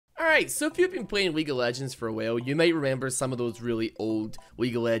Right, so if you've been playing League of Legends for a while, you might remember some of those really old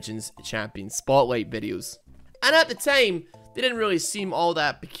League of Legends champion spotlight videos. And at the time, they didn't really seem all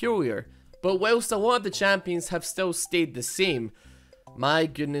that peculiar. But whilst a lot of the champions have still stayed the same, my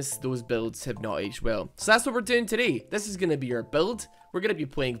goodness, those builds have not aged well. So that's what we're doing today. This is going to be our build. We're going to be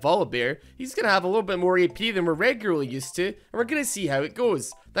playing Volibear. He's going to have a little bit more AP than we're regularly used to, and we're going to see how it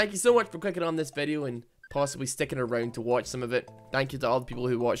goes. Thank you so much for clicking on this video and possibly sticking around to watch some of it. Thank you to all the people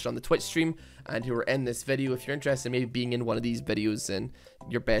who watched on the Twitch stream and who are in this video. If you're interested in maybe being in one of these videos, then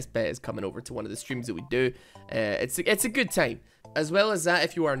your best bet is coming over to one of the streams that we do. It's a good time. As well as that,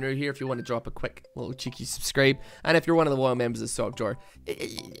 if you are new here, if you want to drop a quick little cheeky subscribe, and if you're one of the loyal members of Sock Jar,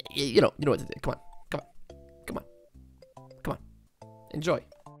 you know what to do. Come on. Enjoy.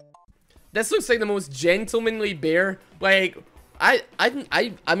 This looks like the most gentlemanly bear. Like, I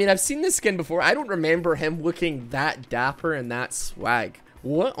mean, I've seen this skin before. I don't remember him looking that dapper and that swag.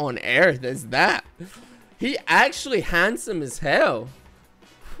 What on earth is that? He actually handsome as hell.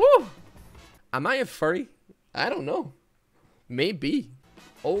 Whew. Am I a furry? I don't know. Maybe.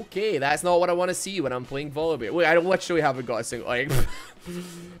 Okay, that's not what I want to see when I'm playing Volibear. Wait, I literally haven't got a single, like...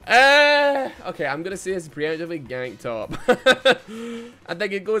 okay, I'm gonna say it's preemptively gank top. I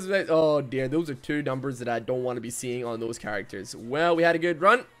think it goes with... Oh dear, those are two numbers that I don't want to be seeing on those characters. Well, we had a good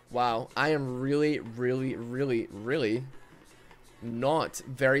run. Wow, I am really not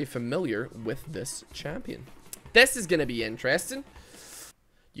very familiar with this champion. This is gonna be interesting.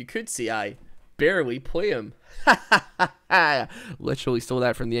 You could see I barely play him. Literally stole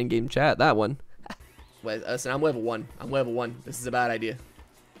that from the in-game chat, that one. Wait, listen, I'm level 1. I'm level 1. This is a bad idea.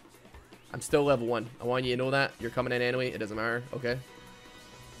 I'm still level 1. I want you to know that. You're coming in anyway. It doesn't matter. Okay.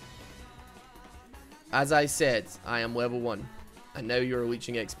 As I said, I am level 1. And now you're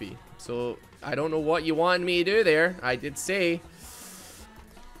leeching XP. So, I don't know what you wanted me to do there. I did say...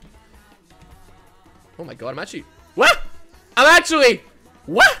 Oh my god, I'm actually... What? I'm actually...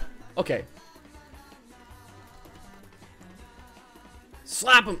 What? Okay.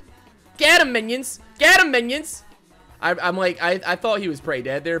 Slap him. Get him, minions. Get him, minions. I'm like, I thought he was pretty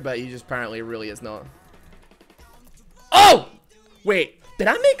dead there, but he just apparently really is not. Oh! Wait, did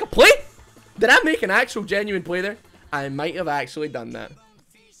I make a play? Did I make an actual genuine play there? I might have actually done that.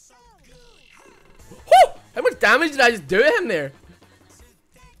 Whew! How much damage did I just do to him there?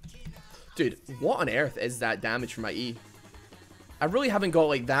 Dude, what on earth is that damage from my E? I really haven't got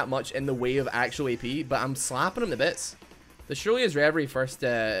like that much in the way of actual AP, but I'm slapping him to bits. The surely is Reverie first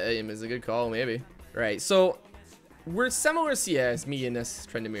aim is a good call, maybe. Right, so we're similar CS, me and this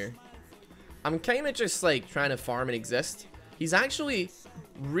Trendemir. I'm kind of just like trying to farm and exist. He's actually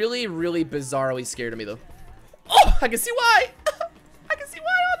really bizarrely scared of me though. Oh, I can see why. I can see why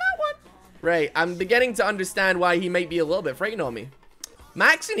on that one. Right, I'm beginning to understand why he might be a little bit frightened on me.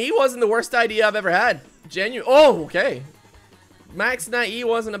 Maxing E wasn't the worst idea I've ever had. Genuine. Oh, okay. Maxing that E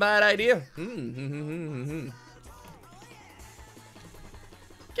wasn't a bad idea.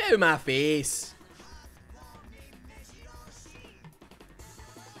 Get out of my face.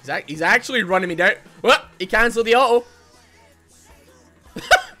 He's actually running me down. What? He cancelled the auto.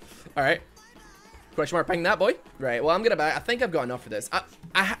 Alright. Question mark ping that boy. Right, well I'm gonna back. I think I've got enough for this.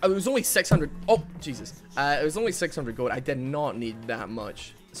 It was only 600. Oh, Jesus. It was only 600 gold. I did not need that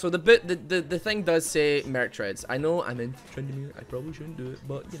much. So the thing does say Merc Treads. I know I'm in Trendemir. I probably shouldn't do it,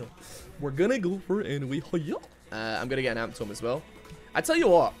 but you know. We're gonna go for it anyway. I'm gonna get an amp tome as well. I tell you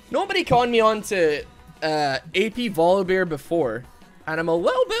what, nobody conned me on to AP Volibear before, and I'm a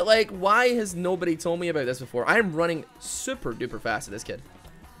little bit like, why has nobody told me about this before? I'm running super duper fast at this kid.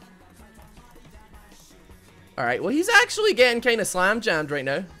 Alright, well he's actually getting kind of slam jammed right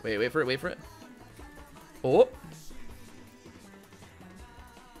now. Wait for it. Oh.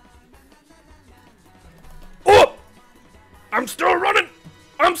 Oh! I'm still running!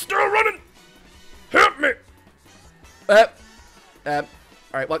 Help me!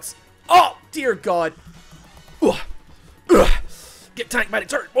 Alright, Lux. Oh, dear God. Get tanked by the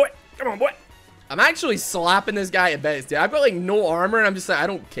turret, boy. Come on, boy. I'm actually slapping this guy at best, dude. I've got like no armor and I'm just like, I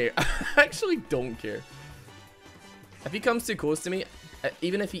don't care. I actually don't care. If he comes too close to me,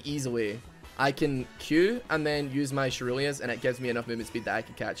 even if he ease away, I can Q and then use my Shirullias and it gives me enough movement speed that I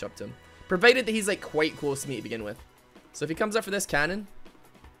can catch up to him. Provided that he's like quite close to me to begin with. So if he comes up for this cannon,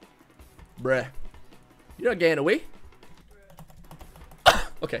 bruh, you're not getting away.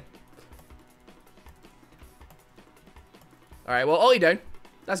 Okay. Alright, well, Ollie down.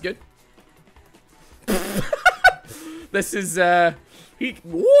 That's good. This is, he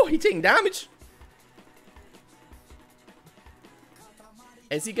taking damage.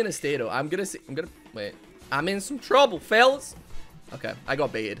 Is he gonna stay, though? Wait. I'm in some trouble, fellas. Okay, I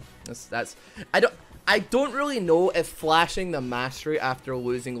got baited. I don't really know if flashing the mastery after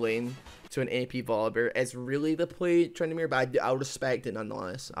losing lane to an AP Volibear is really the play, Trendemir, but I'll respect it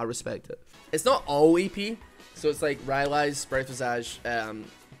nonetheless. I'll respect it. It's not all AP, so it's like Rylai's, Sprout Visage,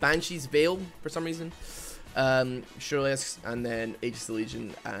 Banshee's Veil for some reason, Shurelisk, and then Aegis the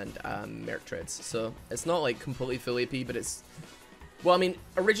Legion and Merc Treads. So it's not like completely full AP, but it's, well, I mean,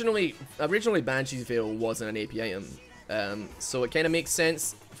 originally Banshee's Veil wasn't an AP item, so it kind of makes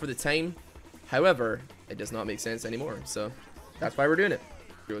sense for the time. However, it does not make sense anymore, so that's why we're doing it.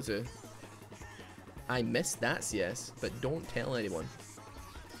 I missed that CS, but don't tell anyone.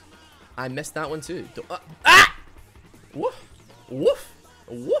 I missed that one too. Ah! Woof! Woof!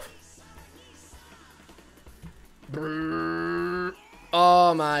 Woof! Brrr.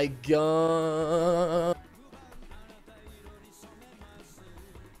 Oh my god!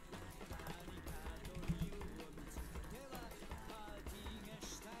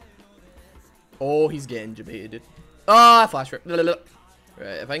 Oh, he's getting debated. Ah, flash rip. Right,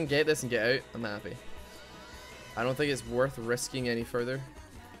 if I can get this and get out, I'm happy. I don't think it's worth risking any further.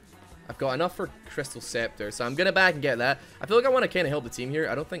 I've got enough for Crystal Scepter, so I'm gonna back and get that. I feel like I want to kind of help the team here.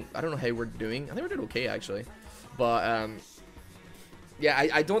 I don't know how we're doing. I think we're doing okay actually, but yeah,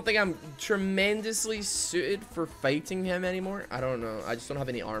 I don't think I'm tremendously suited for fighting him anymore. I don't know. I just don't have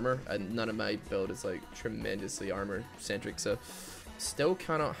any armor, and none of my build is like tremendously armor centric, so still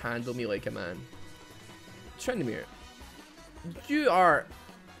cannot handle me like a man. Trendemir, you are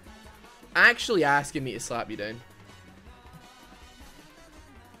actually asking me to slap you down.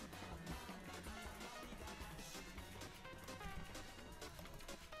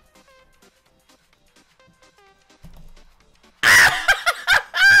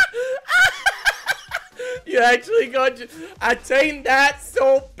 You actually got you. I timed that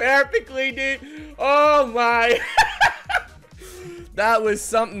so perfectly, dude. Oh my. That was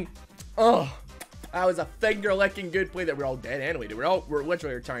something. Oh, that was a finger licking good play. That we're all dead anyway, dude. We're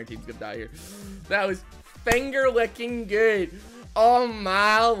literally our entire team's gonna die here. That was finger licking good. Oh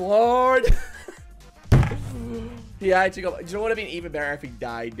my lord. He actually got. Do you know what would have been even better if he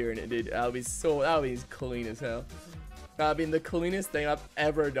died during it, dude? That would be clean as hell. That would be the cleanest thing I've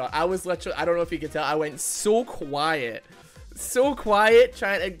ever done. I was literally, I don't know if you can tell, I went so quiet,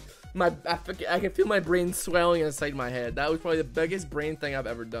 trying to. I can feel my brain swelling inside my head. That was probably the biggest brain thing I've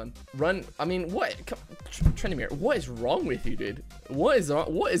ever done. Run. I mean, what? Trendemir, what is wrong with you, dude? What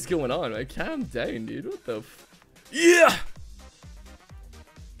is going on? Like, calm down, dude. What the? Yeah.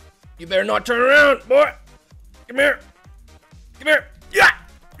 You better not turn around, boy. Come here. Come here. Yeah.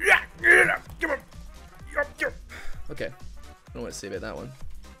 Yeah. Yeah. Come on. Okay. I don't know what to say about that one.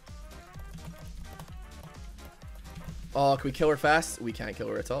 Oh, can we kill her fast? We can't kill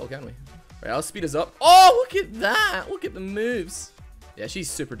her at all, can we? Alright, I'll speed us up. Oh, look at that! Look at the moves. Yeah, she's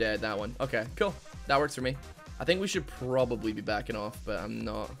super dead, that one. Okay, cool. That works for me. I think we should probably be backing off, but I'm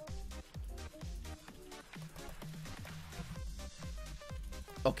not.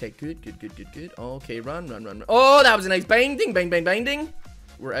 Okay, good. Okay, run. Oh, that was a nice binding. Binding.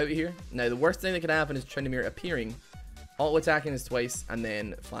 We're out of here. Now, the worst thing that could happen is Trendemir appearing, auto attacking us twice, and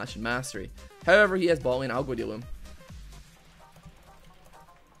then flash and mastery. However, he has bot lane. I'll go deal him.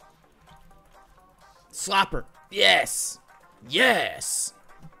 Slapper. Yes. Yes.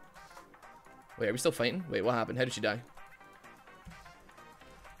 Wait, are we still fighting? Wait, what happened? How did she die?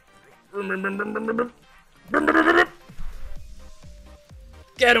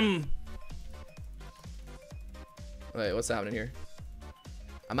 Get him. Wait, what's happening here?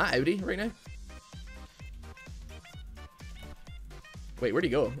 Am I outie right now? Wait, where'd he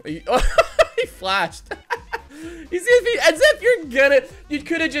go? Oh, he flashed. As if you're gonna, you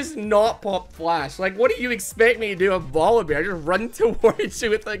could have just not popped flash. Like, what do you expect me to do with Volibear? Just run towards you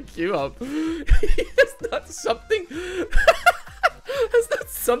with a Q up. That's not something. That's not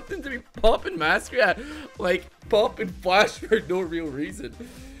something to be popping mastery at. Like, popping flash for no real reason.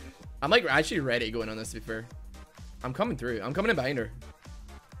 I'm like actually ready going on this, to be fair. I'm coming through. I'm coming in behind her.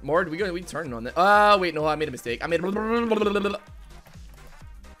 Mord, we turning on that. Oh, wait, no, I made a mistake. I made a.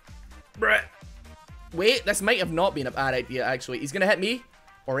 Wait, this might have not been a bad idea, actually. He's gonna hit me,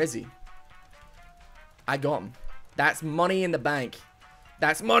 or is he? I got him. That's money in the bank.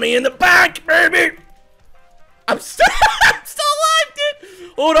 That's money in the bank, baby! I'm still alive,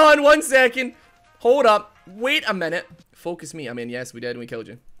 dude! Hold on 1 second. Hold up. Wait a minute. Focus me. I mean, yes, we did, and we killed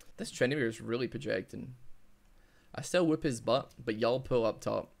you. This Trendemir is really projecting. I still whip his butt, but y'all pull up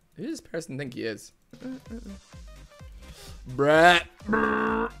top. Who does this person think he is? Bruh.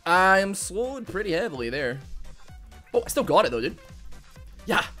 I am slowed pretty heavily there. Oh, I still got it though, dude.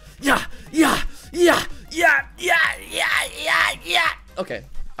 Yeah. Yeah. Okay.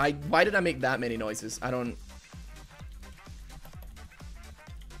 Why did I make that many noises? I don't...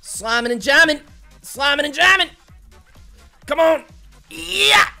 Slamming and jamming! Slamming and jamming! Come on!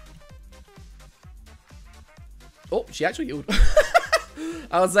 Yeah! Oh, she actually healed.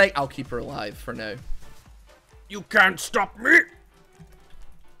 I was like, I'll keep her alive for now. You can't stop me!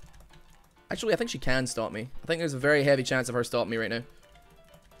 Actually, I think she can stop me. I think there's a very heavy chance of her stopping me right now.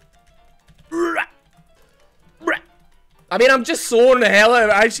 I mean, I'm just soaring the hell out of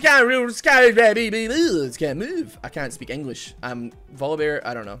it. I just can't move. I can't speak English. Volibear,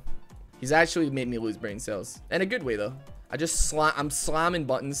 I don't know. He's actually made me lose brain cells. In a good way, though. I'm slamming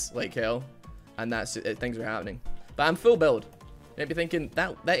buttons like hell. And that's it. Things are happening. But I'm full build. You might be thinking,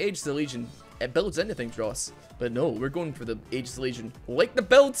 that Age of the Legion, it builds into things, Ross. But no, we're going for the Age of the Legion. Like the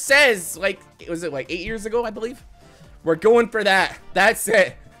build says. Like, was it like 8 years ago, I believe? We're going for that. That's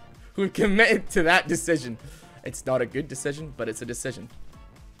it. We're committed to that decision. It's not a good decision, but it's a decision.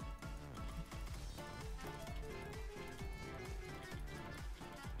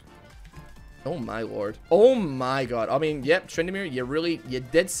 Oh my lord. Oh my god. I mean, yep, Trindamere, you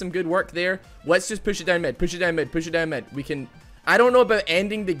did some good work there. Let's just push it down mid. Push it down mid. Push it down mid. We can... I don't know about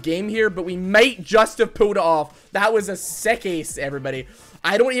ending the game here, but we might just have pulled it off. That was a sick ace, everybody.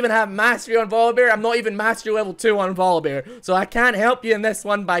 I don't even have mastery on Volibear. I'm not even mastery level 2 on Volibear. So I can't help you in this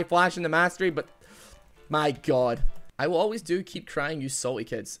one by flashing the mastery, but... My god. I will always keep crying, you salty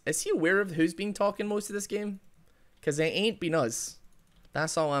kids. Is he aware of who's been talking most of this game? Because it ain't been us.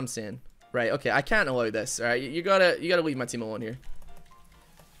 That's all I'm saying. Right, okay, I can't allow this. Alright, you gotta leave my team alone here.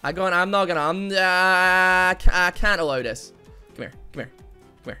 I can't allow this. Come here, come here,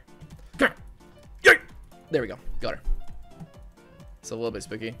 come here. Come here. There we go. Got her. It's a little bit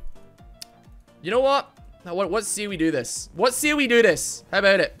spooky. You know what? Let's see we do this. Let's see we do this. How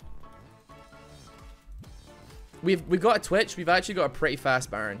about it? We've got a Twitch. We've actually got a pretty fast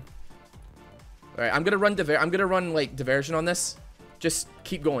Baron. All right, I'm gonna run like diversion on this. Just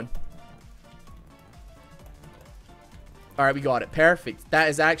keep going. All right, we got it. Perfect. That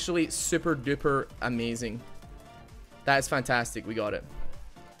is actually super duper amazing. That is fantastic. We got it.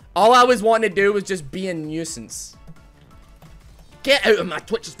 All I was wanting to do was just be a nuisance. Get out of my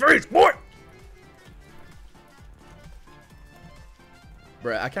Twitch's face, boy!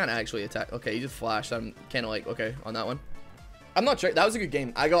 Bruh, I can't actually attack. Okay, you just flashed. I'm kind of like, okay, on that one. I'm not sure. That was a good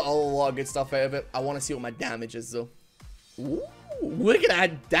game. I got a lot of good stuff out of it. I want to see what my damage is, though. Ooh, look at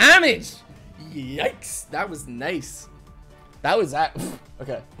that damage! Yikes. That was nice. That was that.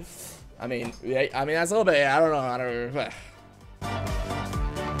 Okay. I mean, yeah, that's a little bit, I don't know.